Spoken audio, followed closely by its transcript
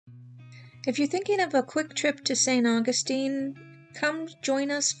If you're thinking of a quick trip to St. Augustine, come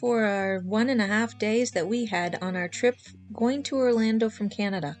join us for our 1.5 days that we had on our trip going to Orlando from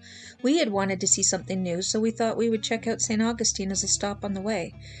Canada. We had wanted to see something new, so we thought we would check out St. Augustine as a stop on the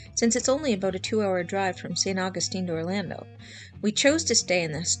way, since it's only about a 2-hour drive from St. Augustine to Orlando. We chose to stay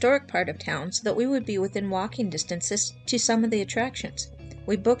in the historic part of town so that we would be within walking distances to some of the attractions.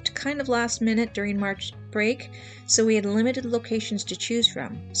 We booked kind of last minute during March break, so we had limited locations to choose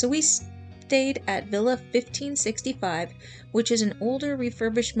from. So we stayed at Villa 1565, which is an older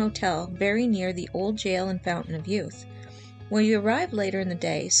refurbished motel very near the old jail and Fountain of Youth. We arrived later in the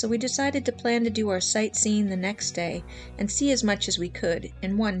day, so we decided to plan to do our sightseeing the next day and see as much as we could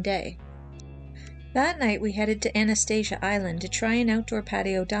in one day. That night we headed to Anastasia Island to try an outdoor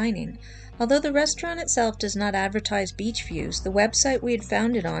patio dining. Although the restaurant itself does not advertise beach views, the website we had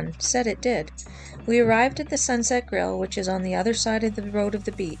found it on said it did. We arrived at the Sunset Grill, which is on the other side of the road of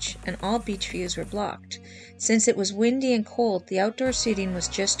the beach, and all beach views were blocked. Since it was windy and cold, the outdoor seating was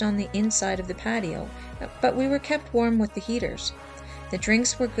just on the inside of the patio, but we were kept warm with the heaters. The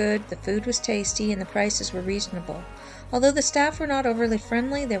drinks were good, the food was tasty, and the prices were reasonable. Although the staff were not overly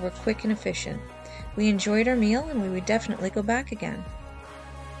friendly, they were quick and efficient. We enjoyed our meal, and we would definitely go back again.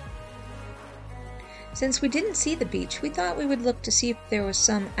 Since we didn't see the beach, we thought we would look to see if there was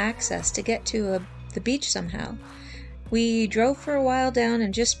some access to get to the beach somehow. We drove for a while down,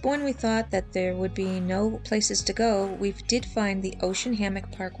 and just when we thought that there would be no places to go, we did find the Ocean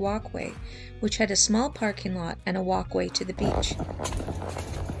Hammock Park walkway, which had a small parking lot and a walkway to the beach.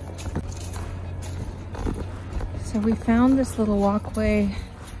 So we found this little walkway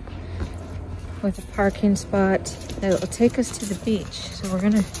with a parking spot that will take us to the beach. So we're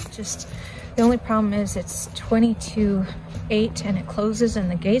gonna the only problem is it's 20 to 8 and it closes and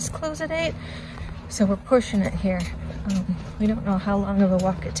the gates close at 8. So we're pushing it here. We don't know how long of a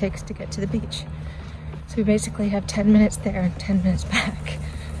walk it takes to get to the beach. So we basically have 10 minutes there and 10 minutes back.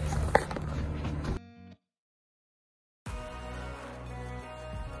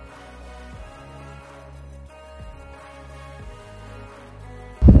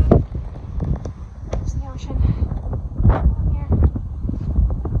 There's the ocean. Here.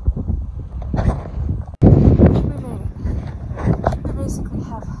 We made it. We basically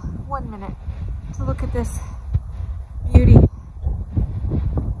have 1 minute to look at this beauty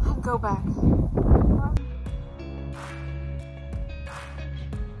and go back.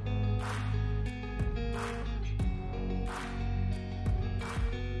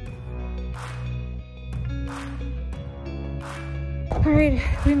 Alright,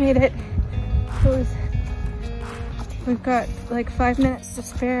 we made it. We've got like 5 minutes to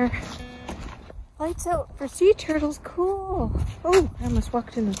spare. Lights out for sea turtles, cool. Oh, I almost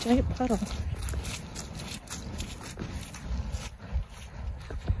walked in a giant puddle.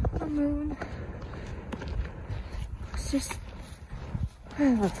 The moon. It's just,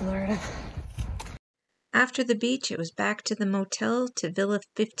 I love Florida. After the beach, it was back to the motel to Villa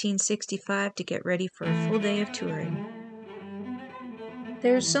 1565 to get ready for a full day of touring.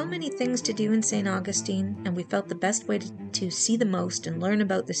 There are so many things to do in St. Augustine, and we felt the best way to see the most and learn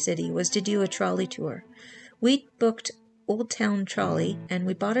about the city was to do a trolley tour. We booked Old Town Trolley, and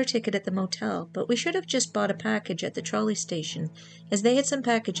we bought our ticket at the motel, but we should have just bought a package at the trolley station, as they had some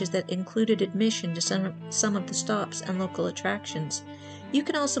packages that included admission to some of the stops and local attractions. You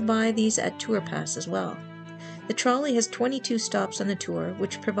can also buy these at Tour Pass as well. The trolley has 22 stops on the tour,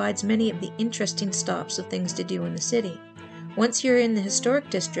 which provides many of the interesting stops of things to do in the city. Once you're in the historic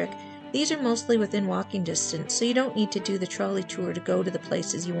district, these are mostly within walking distance, so you don't need to do the trolley tour to go to the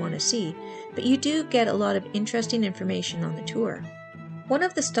places you want to see, but you do get a lot of interesting information on the tour. One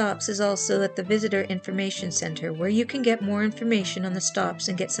of the stops is also at the Visitor Information Center, where you can get more information on the stops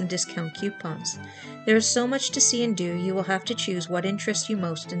and get some discount coupons. There is so much to see and do, you will have to choose what interests you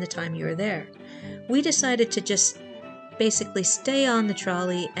most in the time you are there. We decided to just basically stay on the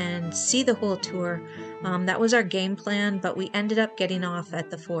trolley and see the whole tour. That was our game plan, but we ended up getting off at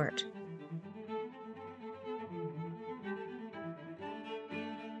the fort.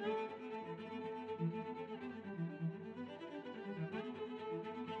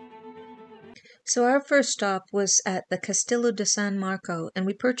 So our first stop was at the Castillo de San Marcos, and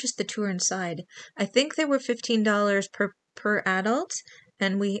we purchased the tour inside. I think they were $15 per adult,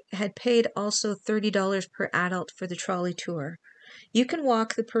 and we had paid also $30 per adult for the trolley tour. You can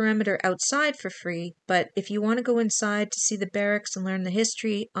walk the perimeter outside for free, but if you want to go inside to see the barracks and learn the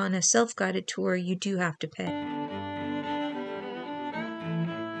history on a self-guided tour, you do have to pay.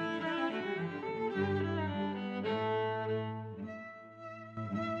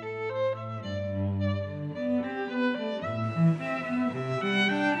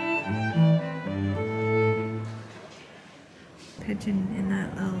 mountain in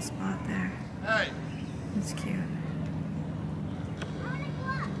that little spot there. That's cute.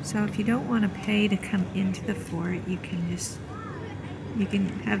 So if you don't want to pay to come into the fort, you can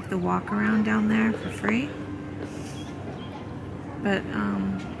have the walk around down there for free. But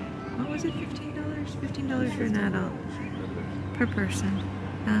what was it, $15? $15 for an adult per person.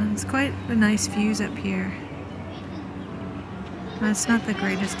 It's quite a nice views up here. It's not the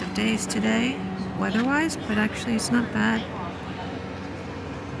greatest of days today, weather-wise, but actually it's not bad.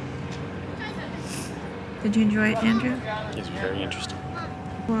 Did you enjoy it, Andrew? It's very interesting.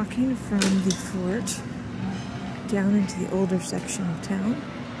 Walking from the fort down into the older section of town.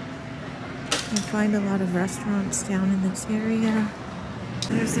 You'll find a lot of restaurants down in this area.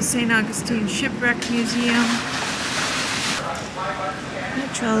 There's the St. Augustine Shipwreck Museum. The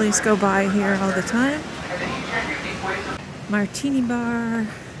trolleys go by here all the time. Martini Bar.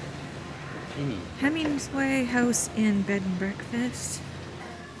 Hemingway House and Bed and Breakfast.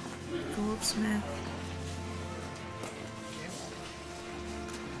 Goldsmith.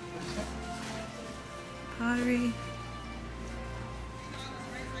 Pottery.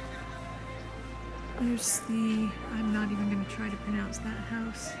 There's the, I'm not even going to try to pronounce that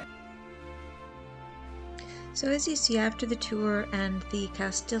house. So as you see, after the tour and the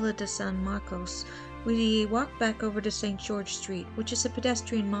Castillo de San Marcos, we walked back over to St. George Street, which is a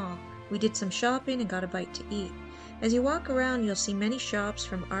pedestrian mall. We did some shopping and got a bite to eat. As you walk around, you'll see many shops,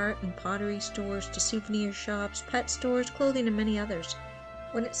 from art and pottery stores to souvenir shops, pet stores, clothing, and many others.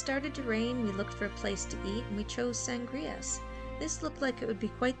 When it started to rain, we looked for a place to eat, and we chose Sangria's. This looked like it would be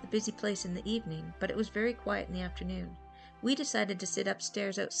quite the busy place in the evening, but it was very quiet in the afternoon. We decided to sit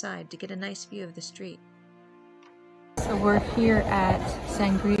upstairs outside to get a nice view of the street. So we're here at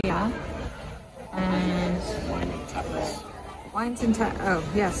Sangria, and wines and tapas. Oh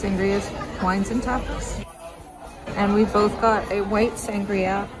yeah, Sangria's wines and tapas. And we both got a white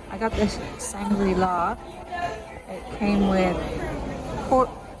sangria. I got this Sangria. It came with port.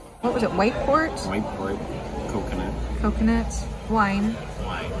 What was it? White port. White port, coconut. Coconut, wine.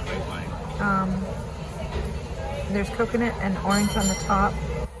 White wine. There's coconut and orange on the top.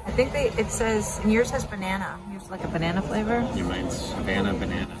 I think it says, and yours has banana. Yours like a banana flavor. Yeah, mine's Havana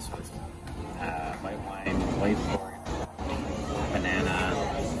banana, so it's white wine, white port, banana,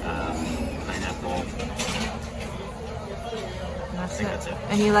 pineapple. That's it.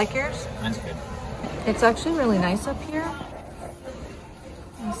 And you like yours? Mine's good. It's actually really nice up here.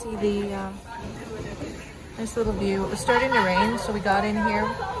 You see the nice little view. It was starting to rain, so we got in here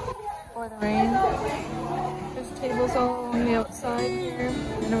before the rain. There's tables all on the outside here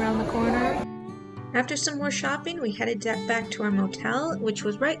and around the corner. After some more shopping, we headed back to our motel, which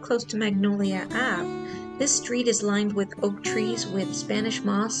was right close to Magnolia Ave. This street is lined with oak trees with Spanish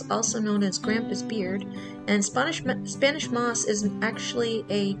moss, also known as Grandpa's beard. And Spanish moss is actually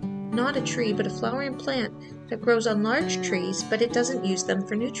not a tree, but a flowering plant that grows on large trees, but it doesn't use them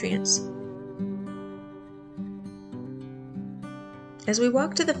for nutrients. As we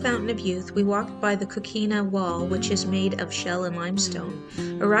walked to the Fountain of Youth, we walked by the Coquina Wall, which is made of shell and limestone.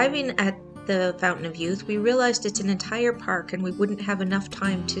 Arriving at the Fountain of Youth, we realized it's an entire park and we wouldn't have enough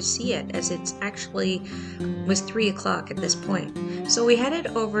time to see it, as it's actually was 3 o'clock at this point. So we headed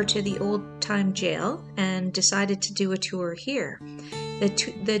over to the old-time jail and decided to do a tour here.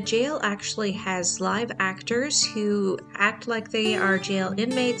 The jail actually has live actors who act like they are jail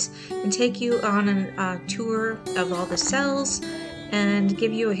inmates and take you on a tour of all the cells and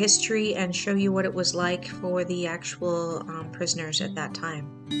give you a history and show you what it was like for the actual prisoners at that time.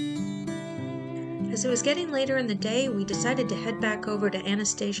 As it was getting later in the day, we decided to head back over to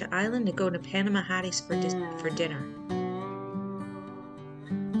Anastasia Island to go to Panama Hattie's for dinner.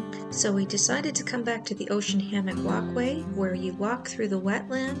 So we decided to come back to the Ocean Hammock Walkway, where you walk through the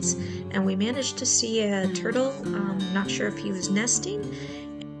wetlands, and we managed to see a turtle. Not sure if he was nesting.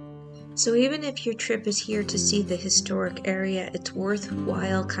 So even if your trip is here to see the historic area, it's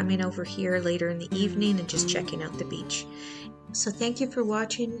worthwhile coming over here later in the evening and just checking out the beach. So thank you for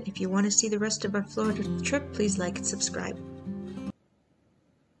watching. If you want to see the rest of our Florida trip, please like and subscribe.